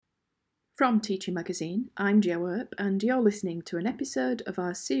From Teaching Magazine, I'm Jo Earp, and you're listening to an episode of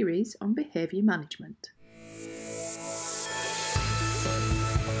our series on behaviour management.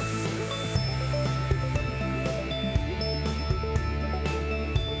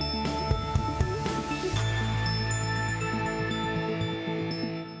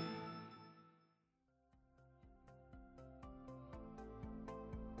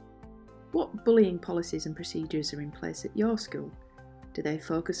 What bullying policies and procedures are in place at your school? Do they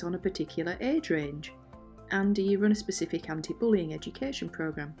focus on a particular age range? And do you run a specific anti-bullying education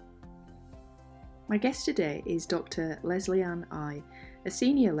programme? My guest today is Dr. Lesley-Ann Eye, a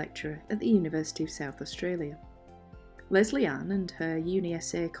senior lecturer at the University of South Australia. Lesley-Ann and her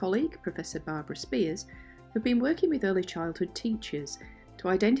UniSA colleague, Professor Barbara Spears, have been working with early childhood teachers to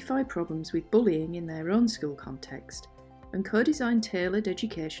identify problems with bullying in their own school context and co-design tailored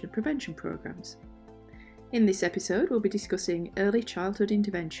education and prevention programmes. In this episode, we'll be discussing early childhood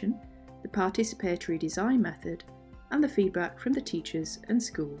intervention, the participatory design method, and the feedback from the teachers and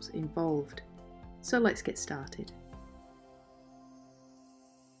schools involved. So let's get started.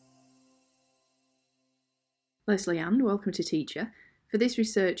 Lesley-Ann, welcome to Teacher. For this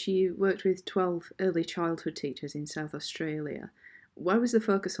research, you worked with 12 early childhood teachers in South Australia. Why was the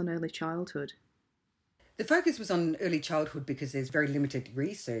focus on early childhood? The focus was on early childhood because there's very limited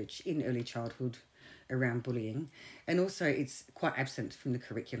research in early childhood around bullying, and also it's quite absent from the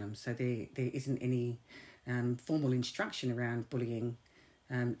curriculum, so there isn't any formal instruction around bullying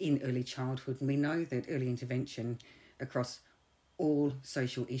in early childhood. And we know that early intervention across all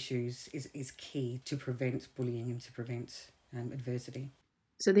social issues is key to prevent bullying and to prevent adversity.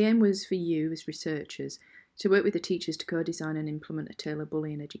 So the aim was for you as researchers to work with the teachers to co-design and implement a tailored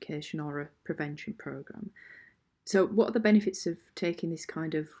bullying education or a prevention programme. So what are the benefits of taking this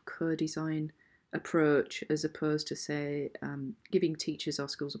kind of co-design approach as opposed to, say, giving teachers or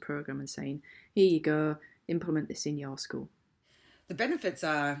schools a programme and saying, here you go, implement this in your school? The benefits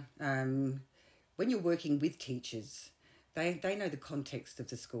are when you're working with teachers, they know the context of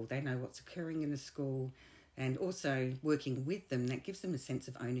the school, they know what's occurring in the school, and also working with them, that gives them a sense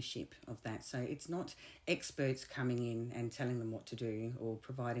of ownership of that. So it's not experts coming in and telling them what to do or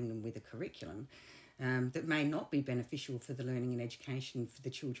providing them with a curriculum that may not be beneficial for the learning and education for the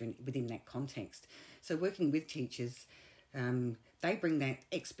children within that context. So working with teachers, they bring that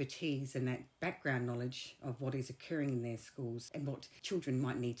expertise and that background knowledge of what is occurring in their schools and what children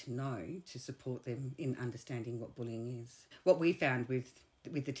might need to know to support them in understanding what bullying is. What we found with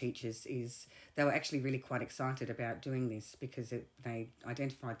the teachers is they were actually really quite excited about doing this because they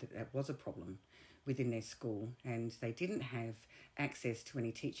identified that was a problem within their school and they didn't have access to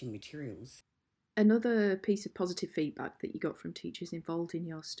any teaching materials. Another piece of positive feedback that you got from teachers involved in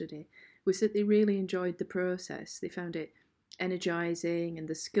your study was that they really enjoyed the process. They found it energising and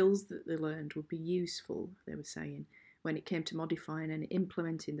the skills that they learned would be useful, they were saying, when it came to modifying and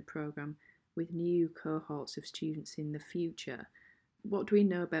implementing the programme with new cohorts of students in the future. What do we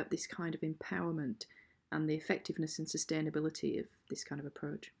know about this kind of empowerment and the effectiveness and sustainability of this kind of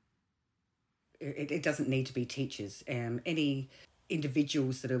approach? It doesn't need to be teachers. Any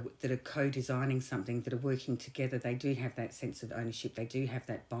individuals that are co-designing something, that are working together, they do have that sense of ownership, they do have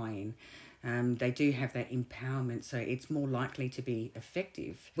that buy-in, they do have that empowerment, so it's more likely to be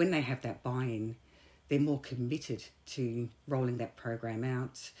effective. When they have that buy-in, they're more committed to rolling that program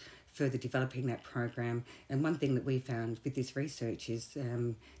out, further developing that program. And one thing that we found with this research is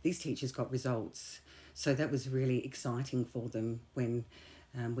these teachers got results. So that was really exciting for them when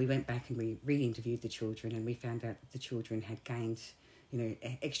we went back and we re-interviewed the children and we found out that the children had gained,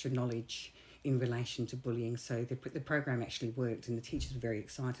 extra knowledge in relation to bullying. So the program actually worked and the teachers were very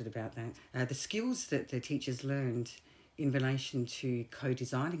excited about that. The skills that the teachers learned in relation to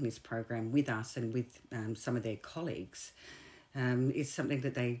co-designing this program with us and with some of their colleagues is something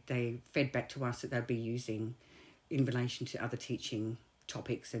that they fed back to us that they'd be using in relation to other teaching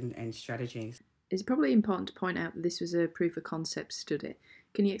topics and strategies. It's probably important to point out that this was a proof of concept study.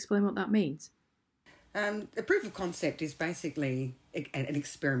 Can you explain what that means? The proof of concept is basically an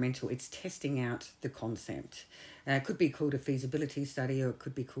experimental. It's testing out the concept. It could be called a feasibility study or it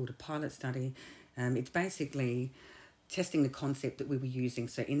could be called a pilot study. It's basically testing the concept that we were using.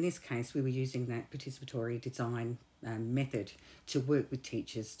 So in this case, we were using that participatory design method to work with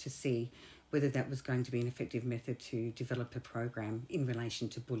teachers to see whether that was going to be an effective method to develop a program in relation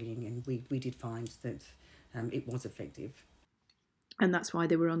to bullying. And we did find that it was effective. And that's why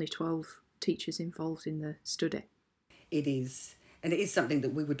there were only 12 teachers involved in the study. It is. And it is something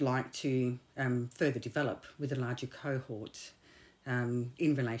that we would like to further develop with a larger cohort in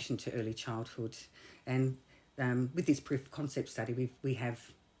relation to early childhood. And with this proof of concept study, we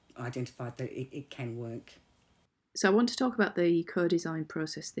have identified that it can work. So I want to talk about the co-design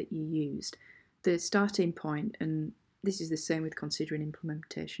process that you used. The starting point, and this is the same with considering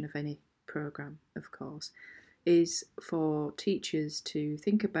implementation of any program, of course, is for teachers to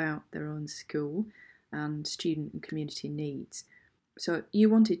think about their own school and student and community needs. So you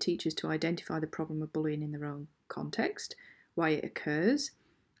wanted teachers to identify the problem of bullying in their own context, why it occurs,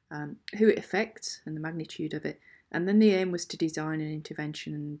 who it affects and the magnitude of it, and then the aim was to design an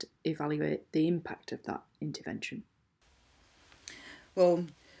intervention and evaluate the impact of that intervention. Well,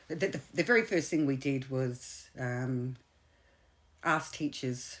 the very first thing we did was ask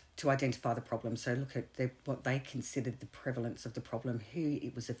teachers to identify the problem. So look at what they considered the prevalence of the problem, who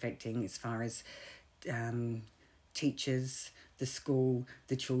it was affecting as far as teachers, the school,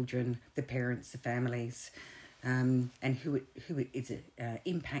 the children, the parents, the families, and who it is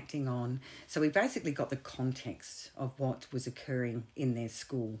impacting on. So we basically got the context of what was occurring in their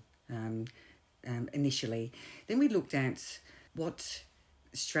school initially. Then we looked at what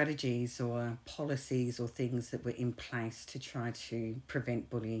strategies or policies or things that were in place to try to prevent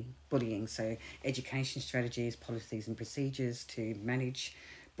bullying. So education strategies, policies and procedures to manage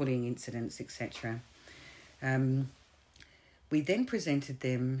bullying incidents, etc. We then presented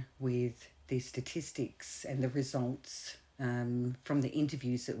them with the statistics and the results from the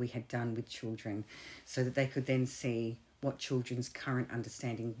interviews that we had done with children, so that they could then see what children's current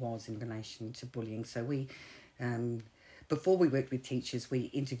understanding was in relation to bullying. So we, before we worked with teachers, we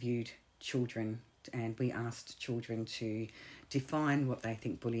interviewed children and we asked children to define what they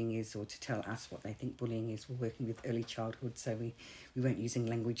think bullying is, or to tell us what they think bullying is. We're working with early childhood, so we weren't using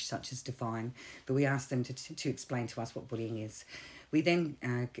language such as define, but we asked them to explain to us what bullying is. We then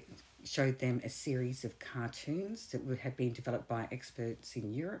showed them a series of cartoons that had been developed by experts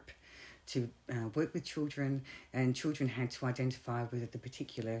in Europe to work with children, and children had to identify whether the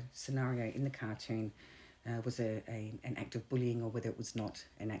particular scenario in the cartoon was an act of bullying or whether it was not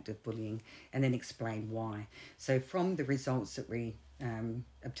an act of bullying, and then explain why. So from the results that we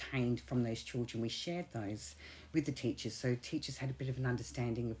obtained from those children, we shared those with the teachers, so teachers had a bit of an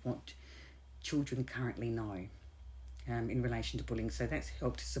understanding of what children currently know in relation to bullying. So that's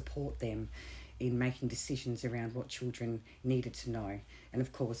helped to support them in making decisions around what children needed to know. And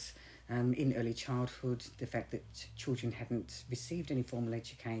of course, in early childhood, the fact that children hadn't received any formal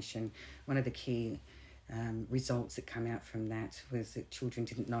education, one of the key results that come out from that was that children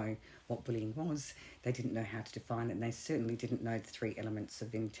didn't know what bullying was, they didn't know how to define it, and they certainly didn't know the three elements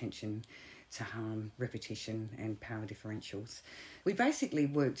of intention to harm, repetition and power differentials. We basically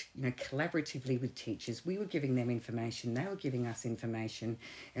worked collaboratively with teachers. We were giving them information, they were giving us information,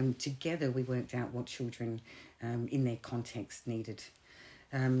 and together we worked out what children in their context needed.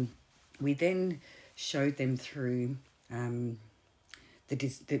 We then showed them through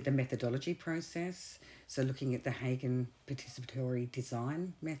the methodology process, so looking at the Hagen participatory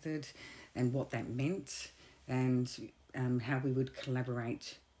design method and what that meant, and how we would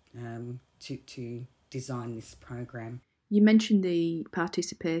collaborate to design this program. You mentioned the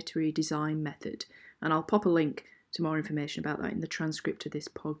participatory design method, and I'll pop a link to more information about that in the transcript of this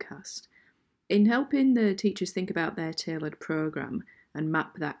podcast. In helping the teachers think about their tailored programme and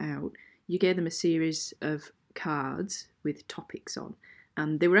map that out, you gave them a series of cards with topics on,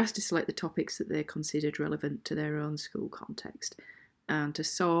 and they were asked to select the topics that they considered relevant to their own school context and to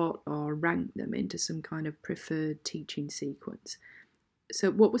sort or rank them into some kind of preferred teaching sequence. So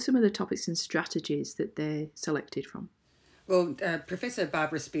what were some of the topics and strategies that they selected from? Well, Professor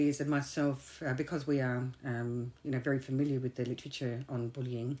Barbara Spears and myself, because we are very familiar with the literature on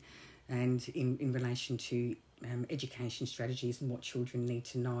bullying and in relation to education strategies and what children need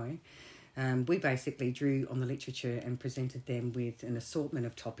to know, we basically drew on the literature and presented them with an assortment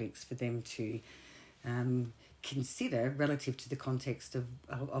of topics for them to consider relative to the context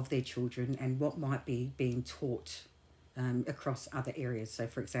of their children and what might be being taught across other areas. So,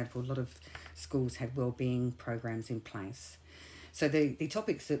 for example, a lot of schools had wellbeing programs in place. So the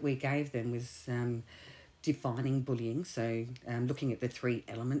topics that we gave them was defining bullying, so looking at the three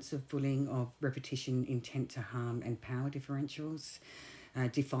elements of bullying of repetition, intent to harm and power differentials,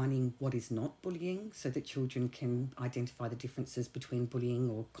 defining what is not bullying so that children can identify the differences between bullying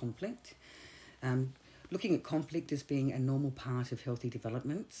or conflict, looking at conflict as being a normal part of healthy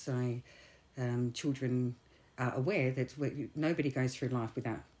development, so children are aware that nobody goes through life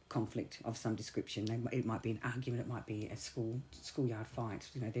without conflict of some description. It might be an argument, it might be a schoolyard fight.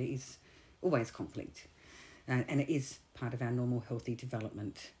 There is always conflict, and it is part of our normal healthy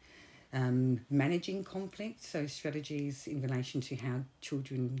development. Managing conflict, so strategies in relation to how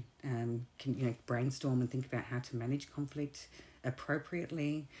children can brainstorm and think about how to manage conflict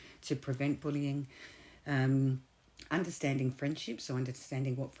appropriately to prevent bullying, understanding friendship, so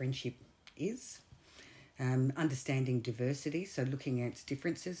understanding what friendship is, understanding diversity, so looking at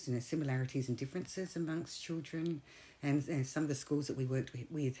differences, similarities and differences amongst children, and some of the schools that we worked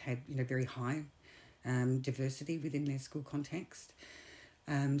with had very high diversity within their school context.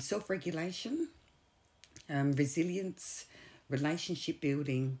 Self-regulation, resilience, relationship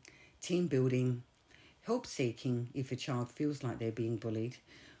building, team building, help seeking if a child feels like they're being bullied,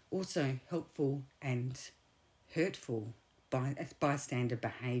 also helpful and hurtful bystander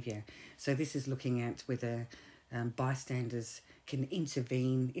behaviour. So this is looking at whether bystanders can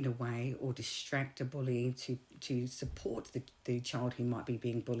intervene in a way or distract a bully to support the child who might be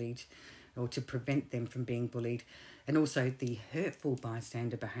being bullied, or to prevent them from being bullied. And also the hurtful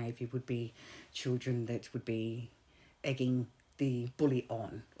bystander behaviour would be children that would be egging the bully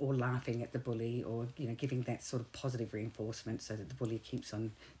on, or laughing at the bully, or giving that sort of positive reinforcement so that the bully keeps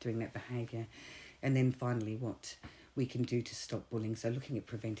on doing that behaviour. And then finally, what we can do to stop bullying, so looking at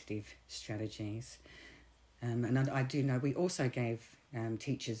preventative strategies. And I do know we also gave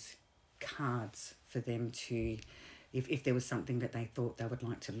teachers cards for them to, if there was something that they thought they would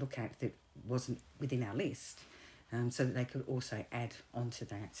like to look at that wasn't within our list, so that they could also add onto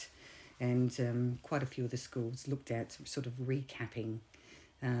that. And quite a few of the schools looked at sort of recapping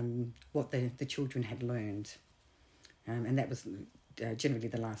what the children had learned. And that was generally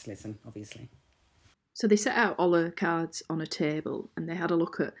the last lesson, obviously. So they set out all the cards on a table and they had a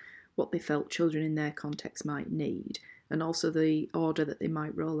look at what they felt children in their context might need, and also the order that they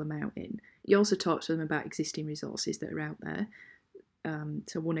might roll them out in. You also talked to them about existing resources that are out there.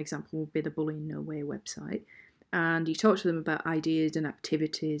 So one example would be the Bullying No Way website. And you talked to them about ideas and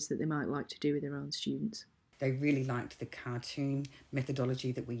activities that they might like to do with their own students. They really liked the cartoon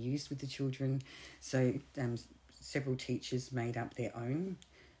methodology that we used with the children. So several teachers made up their own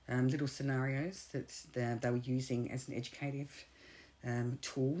little scenarios that they were using as an educative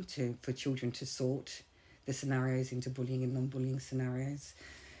tool for children to sort the scenarios into bullying and non-bullying scenarios.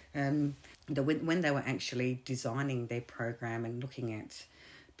 When they were actually designing their program and looking at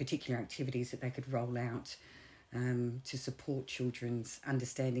particular activities that they could roll out to support children's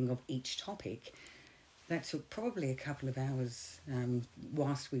understanding of each topic, that took probably a couple of hours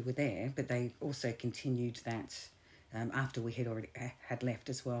whilst we were there, but they also continued that after we had already had left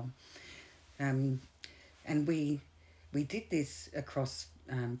as well. And we did this across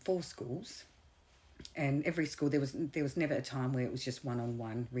 4 schools, and every school there was never a time where it was just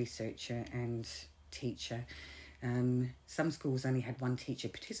one-on-one researcher and teacher. Some schools only had one teacher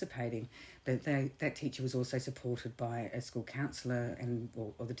participating, but that teacher was also supported by a school counsellor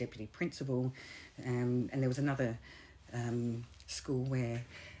or the deputy principal, and there was another school where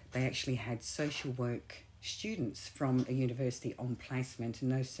they actually had social work students from a university on placement,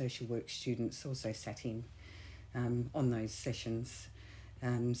 and those social work students also sat in on those sessions.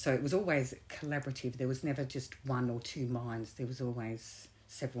 So it was always collaborative. There was never just one or two minds. There was always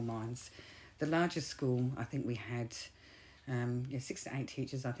several minds. The largest school, I think we had 6 to 8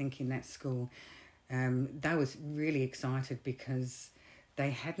 teachers, I think, in that school. They was really excited because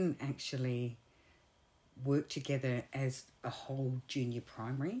they hadn't actually worked together as a whole junior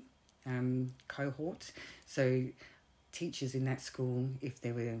primary cohort. So teachers in that school, if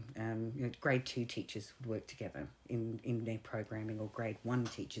there were grade 2 teachers would work together in their programming, or grade 1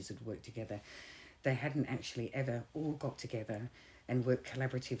 teachers would work together. They hadn't actually ever all got together and worked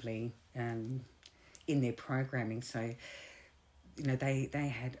collaboratively in their programming. So,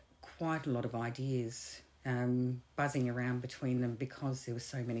 they had quite a lot of ideas buzzing around between them because there were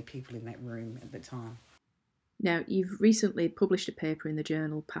so many people in that room at the time. Now, you've recently published a paper in the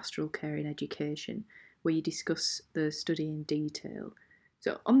journal Pastoral Care in Education where you discuss the study in detail.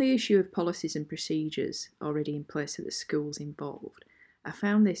 So, on the issue of policies and procedures already in place at the schools involved, I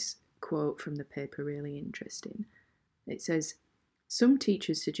found this quote from the paper really interesting. It says, "Some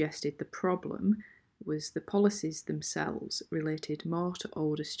teachers suggested the problem was the policies themselves related more to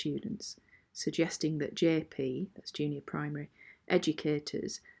older students, suggesting that JP, that's junior primary,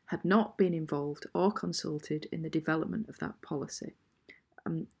 educators had not been involved or consulted in the development of that policy."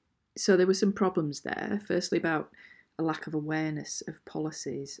 So there were some problems there, firstly about a lack of awareness of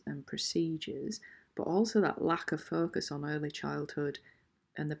policies and procedures, but also that lack of focus on early childhood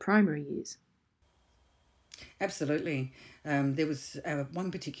and the primary years. Absolutely. There was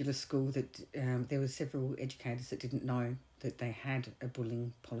one particular school that there were several educators that didn't know that they had a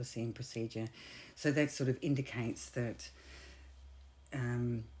bullying policy and procedure. So that sort of indicates that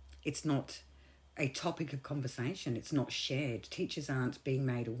it's not a topic of conversation. It's not shared. Teachers aren't being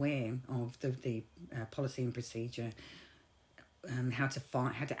made aware of the policy and procedure how to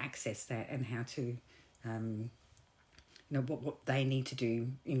find, how to access that, and how to, what they need to do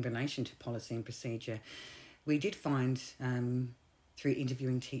in relation to policy and procedure. We did find through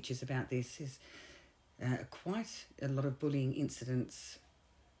interviewing teachers about this is quite a lot of bullying incidents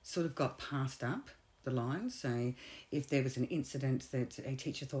sort of got passed up the line. So if there was an incident that a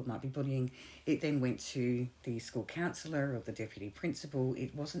teacher thought might be bullying, it then went to the school counsellor or the deputy principal.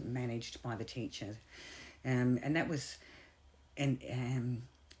 It wasn't managed by the teacher. And that was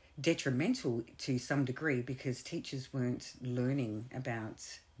detrimental to some degree, because teachers weren't learning about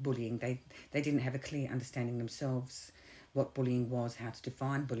bullying. They didn't have a clear understanding themselves what bullying was, how to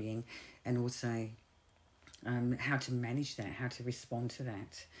define bullying, and also how to manage that, how to respond to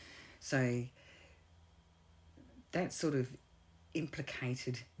that. So that sort of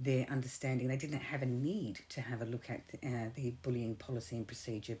implicated their understanding. They didn't have a need to have a look at the bullying policy and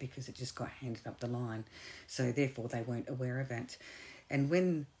procedure, because it just got handed up the line. So therefore they weren't aware of it. And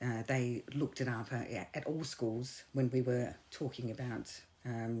when they looked it up at all schools, when we were talking about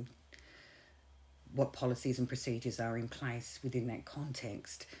what policies and procedures are in place within that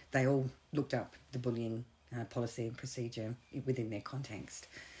context, they all looked up the bullying policy and procedure within their context.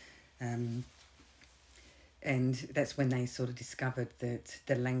 And that's when they sort of discovered that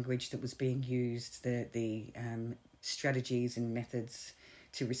the language that was being used, the strategies and methods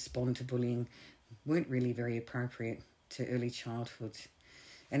to respond to bullying weren't really very appropriate to early childhood.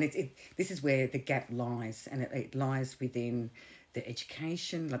 And this is where the gap lies, and it lies within the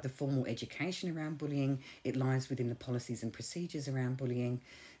education, like the formal education around bullying. It lies within the policies and procedures around bullying.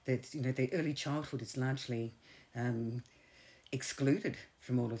 That, the early childhood is largely excluded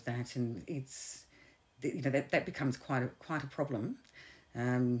from all of that, and it's that becomes quite a problem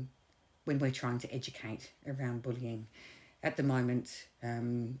when we're trying to educate around bullying. At the moment,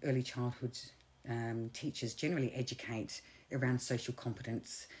 early childhood teachers generally educate around social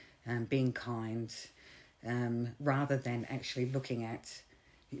competence, being kind, rather than actually looking at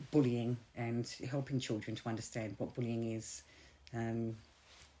bullying and helping children to understand what bullying is,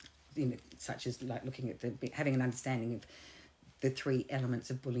 such as like looking at having an understanding of the 3 elements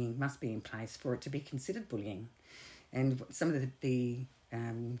of bullying must be in place for it to be considered bullying. And some of the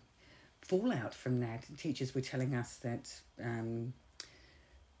fallout from that, teachers were telling us that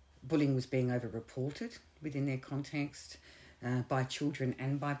bullying was being over-reported within their context by children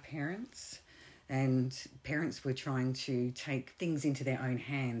and by parents. And parents were trying to take things into their own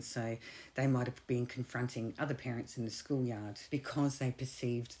hands, so they might have been confronting other parents in the schoolyard because they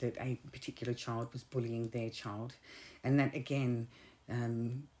perceived that a particular child was bullying their child. And that, again,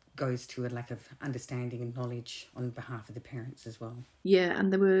 goes to a lack of understanding and knowledge on behalf of the parents as well. Yeah,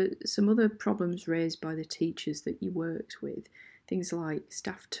 and there were some other problems raised by the teachers that you worked with. Things like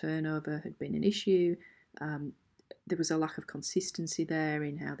staff turnover had been an issue. There was a lack of consistency there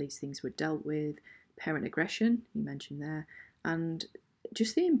in how these things were dealt with. Parent aggression, you mentioned there, and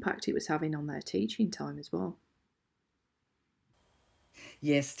just the impact it was having on their teaching time as well.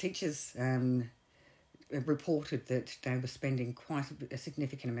 Yes, teachers reported that they were spending quite a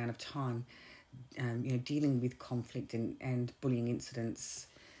significant amount of time dealing with conflict and bullying incidents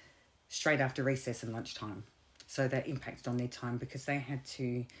straight after recess and lunchtime. So that impacted on their time, because they had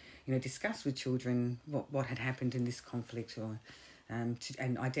to discuss with children what had happened in this conflict, or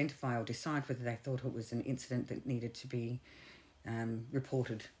and identify or decide whether they thought it was an incident that needed to be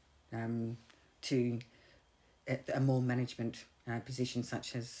reported to a more management position,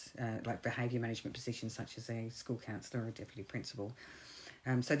 such as like behaviour management positions, such as a school counsellor or a deputy principal.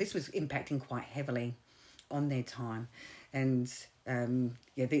 So this was impacting quite heavily on their time, and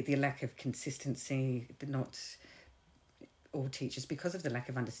the lack of consistency, not all teachers, because of the lack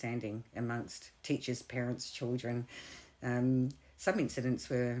of understanding amongst teachers, parents, children. Some incidents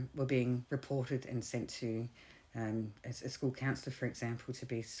were being reported and sent to as a school counsellor, for example, to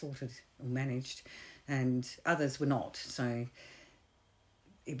be sorted or managed, and others were not. So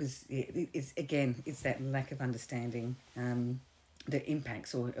it's that lack of understanding that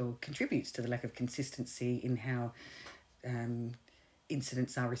impacts or contributes to the lack of consistency in how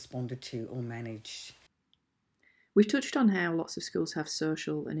incidents are responded to or managed. We've touched on how lots of schools have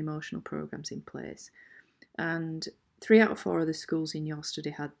social and emotional programmes in place, and 3 out of 4 of the schools in your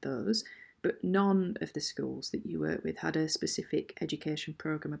study had those, but none of the schools that you work with had a specific education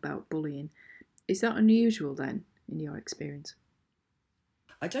programme about bullying. Is that unusual then, in your experience?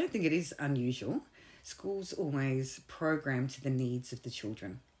 I don't think it is unusual. Schools always program to the needs of the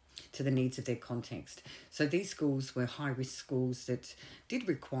children, to the needs of their context. So these schools were high-risk schools that did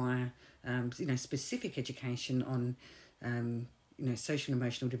require specific education on social and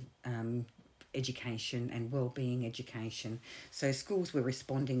emotional education and well-being education. So schools were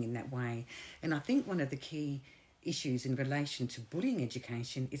responding in that way. And I think one of the key issues in relation to bullying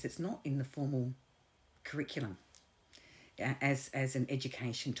education is it's not in the formal curriculum as an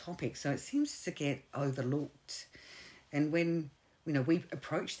education topic. So it seems to get overlooked. And when we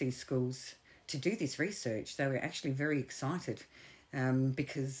approached these schools to do this research, they were actually very excited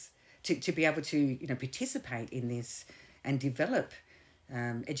because to be able to participate in this and develop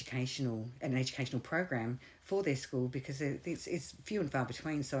an educational program for their school, because it's few and far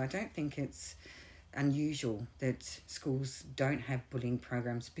between. So I don't think it's unusual that schools don't have bullying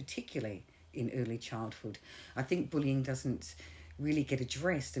programs, particularly in early childhood. I think bullying doesn't really get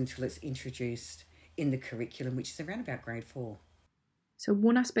addressed until it's introduced in the curriculum, which is around about grade 4. So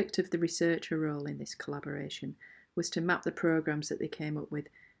one aspect of the researcher role in this collaboration was to map the programs that they came up with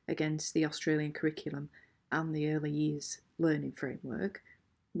against the Australian curriculum and the early years learning framework.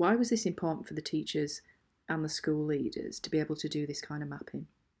 Why was this important for the teachers and the school leaders to be able to do this kind of mapping?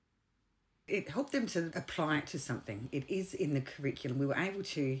 It helped them to apply it to something. It is in the curriculum. We were able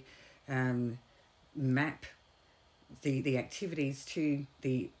to map the activities to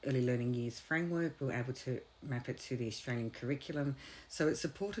the early learning years framework. We were able to map it to the Australian curriculum. So it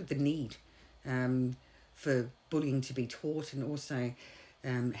supported the need for bullying to be taught, and also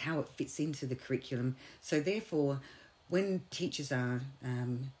how it fits into the curriculum. So therefore, when teachers are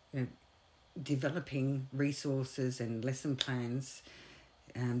developing resources and lesson plans,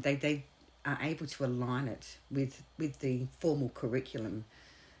 they are able to align it with the formal curriculum.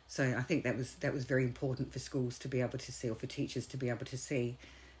 So I think that was very important for schools to be able to see, or for teachers to be able to see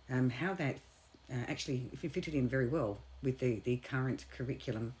how that actually fitted in very well with the current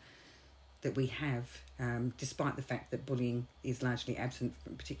curriculum that we have, despite the fact that bullying is largely absent,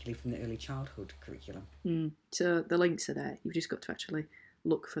 particularly from the early childhood curriculum. So the links are there. You've just got to actually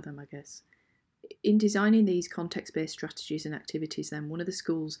look for them, I guess. In designing these context-based strategies and activities, then, one of the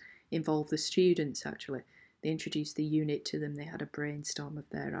schools involved the students, actually. They introduced the unit to them, they had a brainstorm of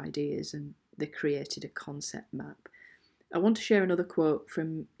their ideas, and they created a concept map. I want to share another quote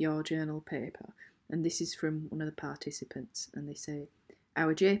from your journal paper, and this is from one of the participants, and they say,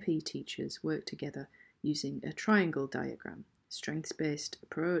 "Our JP teachers work together using a triangle diagram, strengths-based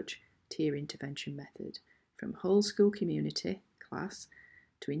approach, tier intervention method, from whole school community, class,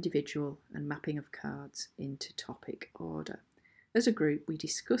 to individual, and mapping of cards into topic order. As a group, we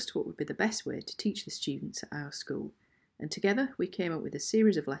discussed what would be the best way to teach the students at our school, and together we came up with a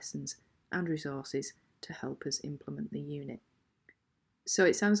series of lessons and resources to help us implement the unit." So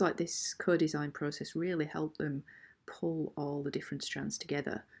it sounds like this co-design process really helped them pull all the different strands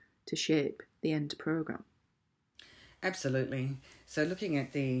together to shape the end programme. Absolutely. So looking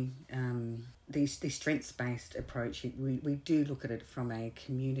at the strengths-based approach, we do look at it from a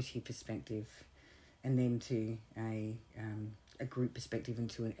community perspective, and then to a group perspective, and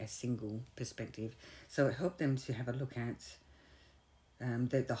to a single perspective. So it helped them to have a look at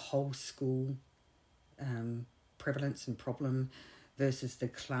the whole school prevalence and problem versus the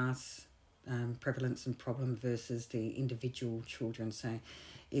class prevalence and problem versus the individual children. So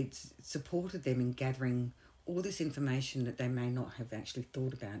it supported them in gathering all this information that they may not have actually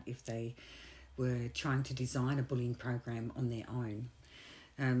thought about if they were trying to design a bullying program on their own.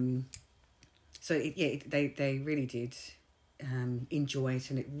 They really did enjoy it,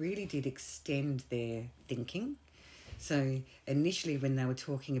 and it really did extend their thinking. So initially, when they were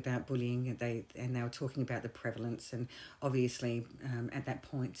talking about bullying, they were talking about the prevalence, and obviously at that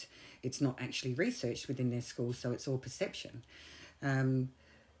point, it's not actually researched within their school, so it's all perception.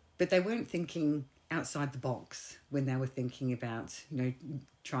 But they weren't thinking outside the box when they were thinking about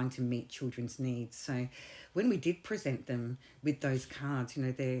trying to meet children's needs. So when we did present them with those cards,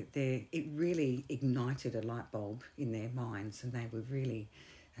 it really ignited a light bulb in their minds, and they were really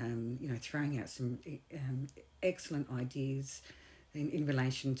throwing out some excellent ideas in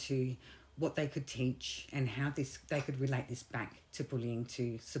relation to what they could teach and how they could relate this back to bullying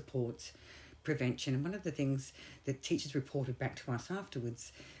to support prevention. And one of the things that teachers reported back to us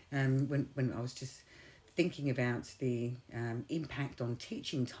afterwards, when I was just thinking about the impact on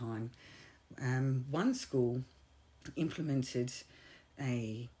teaching time, one school implemented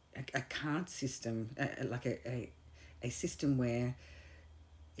a card system, like a system where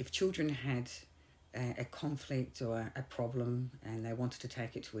if children had a conflict or a problem and they wanted to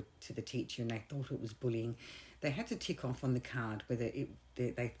take it to the teacher and they thought it was bullying, they had to tick off on the card whether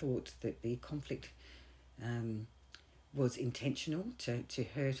they thought that the conflict was intentional to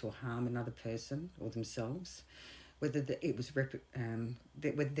hurt or harm another person or themselves, whether it was whether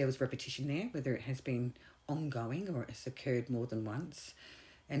there was repetition there, whether it has been ongoing or it has occurred more than once,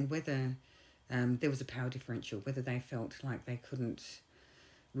 and whether there was a power differential, whether they felt like they couldn't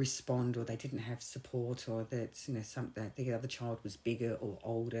respond or they didn't have support, or that that the other child was bigger or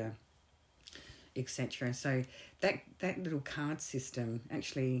older, etc. So that little card system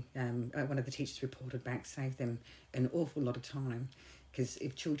actually, one of the teachers reported back, saved them an awful lot of time, because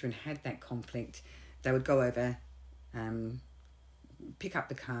if children had that conflict, they would go over, pick up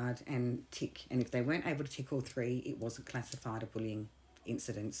the card and tick, and if they weren't able to tick all three, it wasn't classified a bullying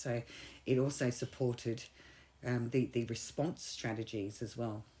incident. So it also supported the response strategies as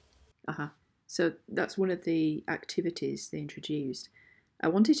well. So that's one of the activities they introduced. I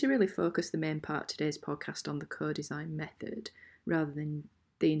wanted to really focus the main part of today's podcast on the co-design method rather than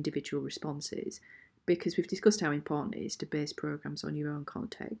the individual responses, because we've discussed how important it is to base programs on your own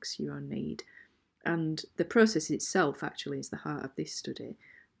context, your own need, and the process itself actually is the heart of this study.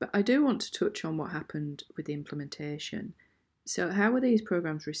 But I do want to touch on what happened with the implementation. So how were these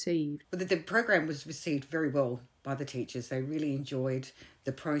programs received? Well, the program was received very well by the teachers. They really enjoyed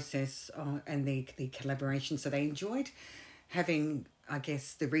the process and the collaboration. So they enjoyed having, I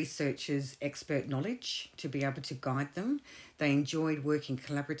guess, the researchers' expert knowledge to be able to guide them. They enjoyed working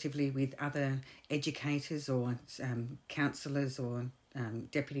collaboratively with other educators or counsellors or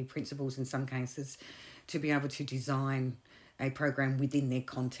deputy principals in some cases, to be able to design a program within their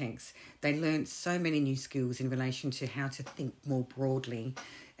context. They learned so many new skills in relation to how to think more broadly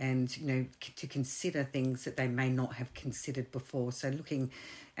and, to consider things that they may not have considered before. So looking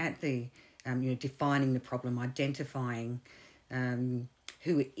at the, defining the problem, identifying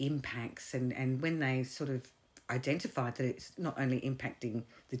who it impacts, and when they sort of identified that it's not only impacting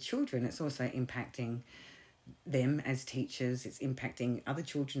the children, it's also impacting them as teachers, it's impacting other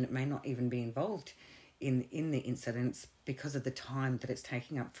children that may not even be involved in the incidents because of the time that it's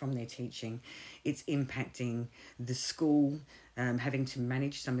taking up from their teaching. It's impacting the school, having to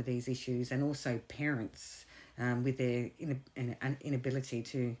manage some of these issues, and also parents with their inability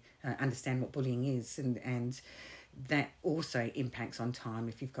to understand what bullying is, and that also impacts on time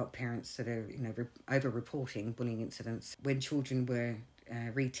if you've got parents that are over-reporting bullying incidents. When children were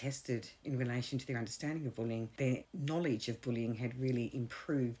retested in relation to their understanding of bullying, their knowledge of bullying had really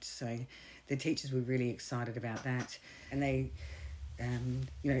improved. So the teachers were really excited about that, and they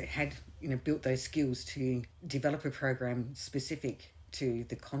had built those skills to develop a program specific to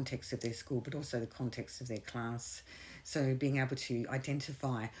the context of their school, but also the context of their class. So being able to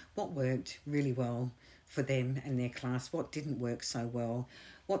identify what worked really well for them and their class, what didn't work so well,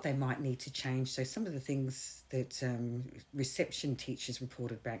 what they might need to change. So some of the things that reception teachers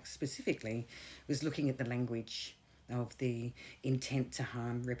reported back specifically was looking at the language of the intent to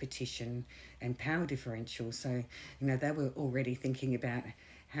harm, repetition, and power differential. So, they were already thinking about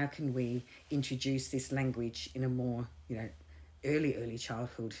how can we introduce this language in a more, early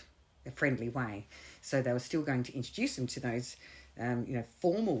childhood friendly way. So they were still going to introduce them to those,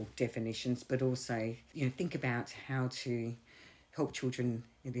 formal definitions, but also, think about how to help children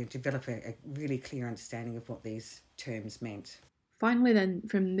develop a really clear understanding of what these terms meant. Finally then,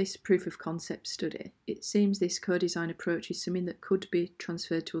 from this proof of concept study, it seems this co-design approach is something that could be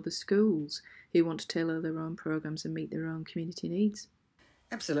transferred to other schools who want to tailor their own programs and meet their own community needs.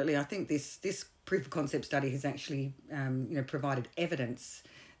 Absolutely. I think this proof of concept study has actually provided evidence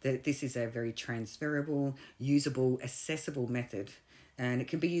that this is a very transferable, usable, accessible method, and it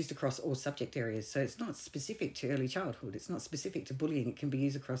can be used across all subject areas. So it's not specific to early childhood. It's not specific to bullying. It can be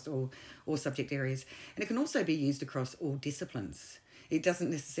used across all subject areas. And it can also be used across all disciplines. It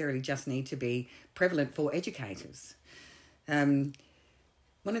doesn't necessarily just need to be prevalent for educators. One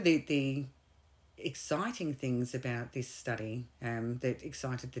of the exciting things about this study that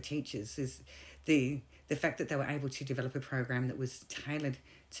excited the teachers is the fact that they were able to develop a program that was tailored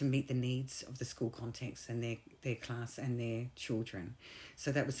to meet the needs of the school context and their class and their children.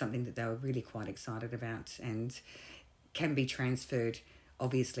 So that was something that they were really quite excited about, and can be transferred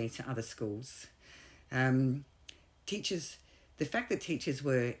obviously to other schools. Teachers, the fact that teachers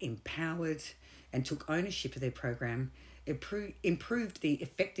were empowered and took ownership of their program improved the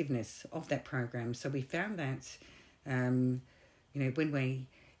effectiveness of that program. So we found that when we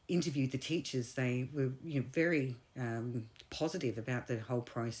interviewed the teachers, they were very positive about the whole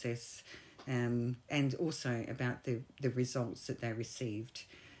process, and also about the results that they received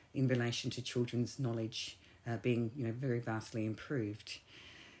in relation to children's knowledge being very vastly improved.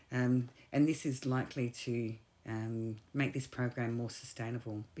 And this is likely to make this program more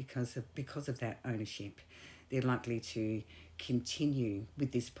sustainable because of that ownership. They're likely to continue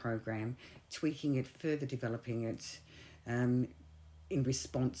with this program, tweaking it, further developing it in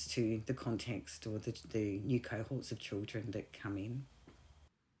response to the context or the new cohorts of children that come in.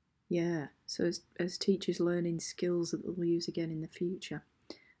 Yeah, so as teachers learning skills that they'll use again in the future.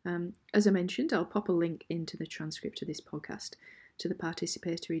 As I mentioned, I'll pop a link into the transcript of this podcast to the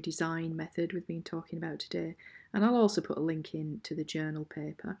participatory design method we've been talking about today, and I'll also put a link in to the journal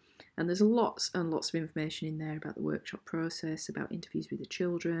paper. And there's lots and lots of information in there about the workshop process, about interviews with the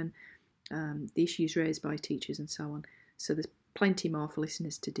children, the issues raised by teachers and so on. So there's plenty more for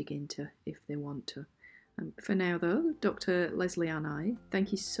listeners to dig into if they want to. For now though, Dr. Lesley-Ann Eye,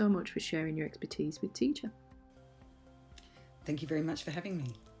 thank you so much for sharing your expertise with Teacher. Thank you very much for having me.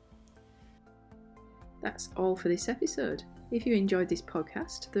 That's all for this episode. If you enjoyed this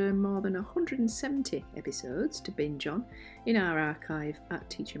podcast, there are more than 170 episodes to binge on in our archive at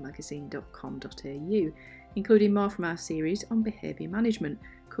teachermagazine.com.au, including more from our series on behaviour management,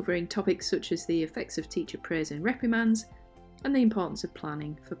 covering topics such as the effects of teacher praise and reprimands and the importance of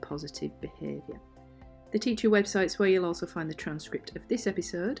planning for positive behaviour. The Teacher website's where you'll also find the transcript of this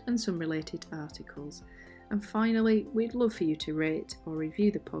episode and some related articles. And finally, we'd love for you to rate or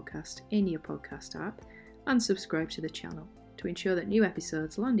review the podcast in your podcast app and subscribe to the channel to ensure that new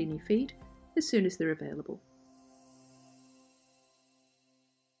episodes land in your feed as soon as they're available.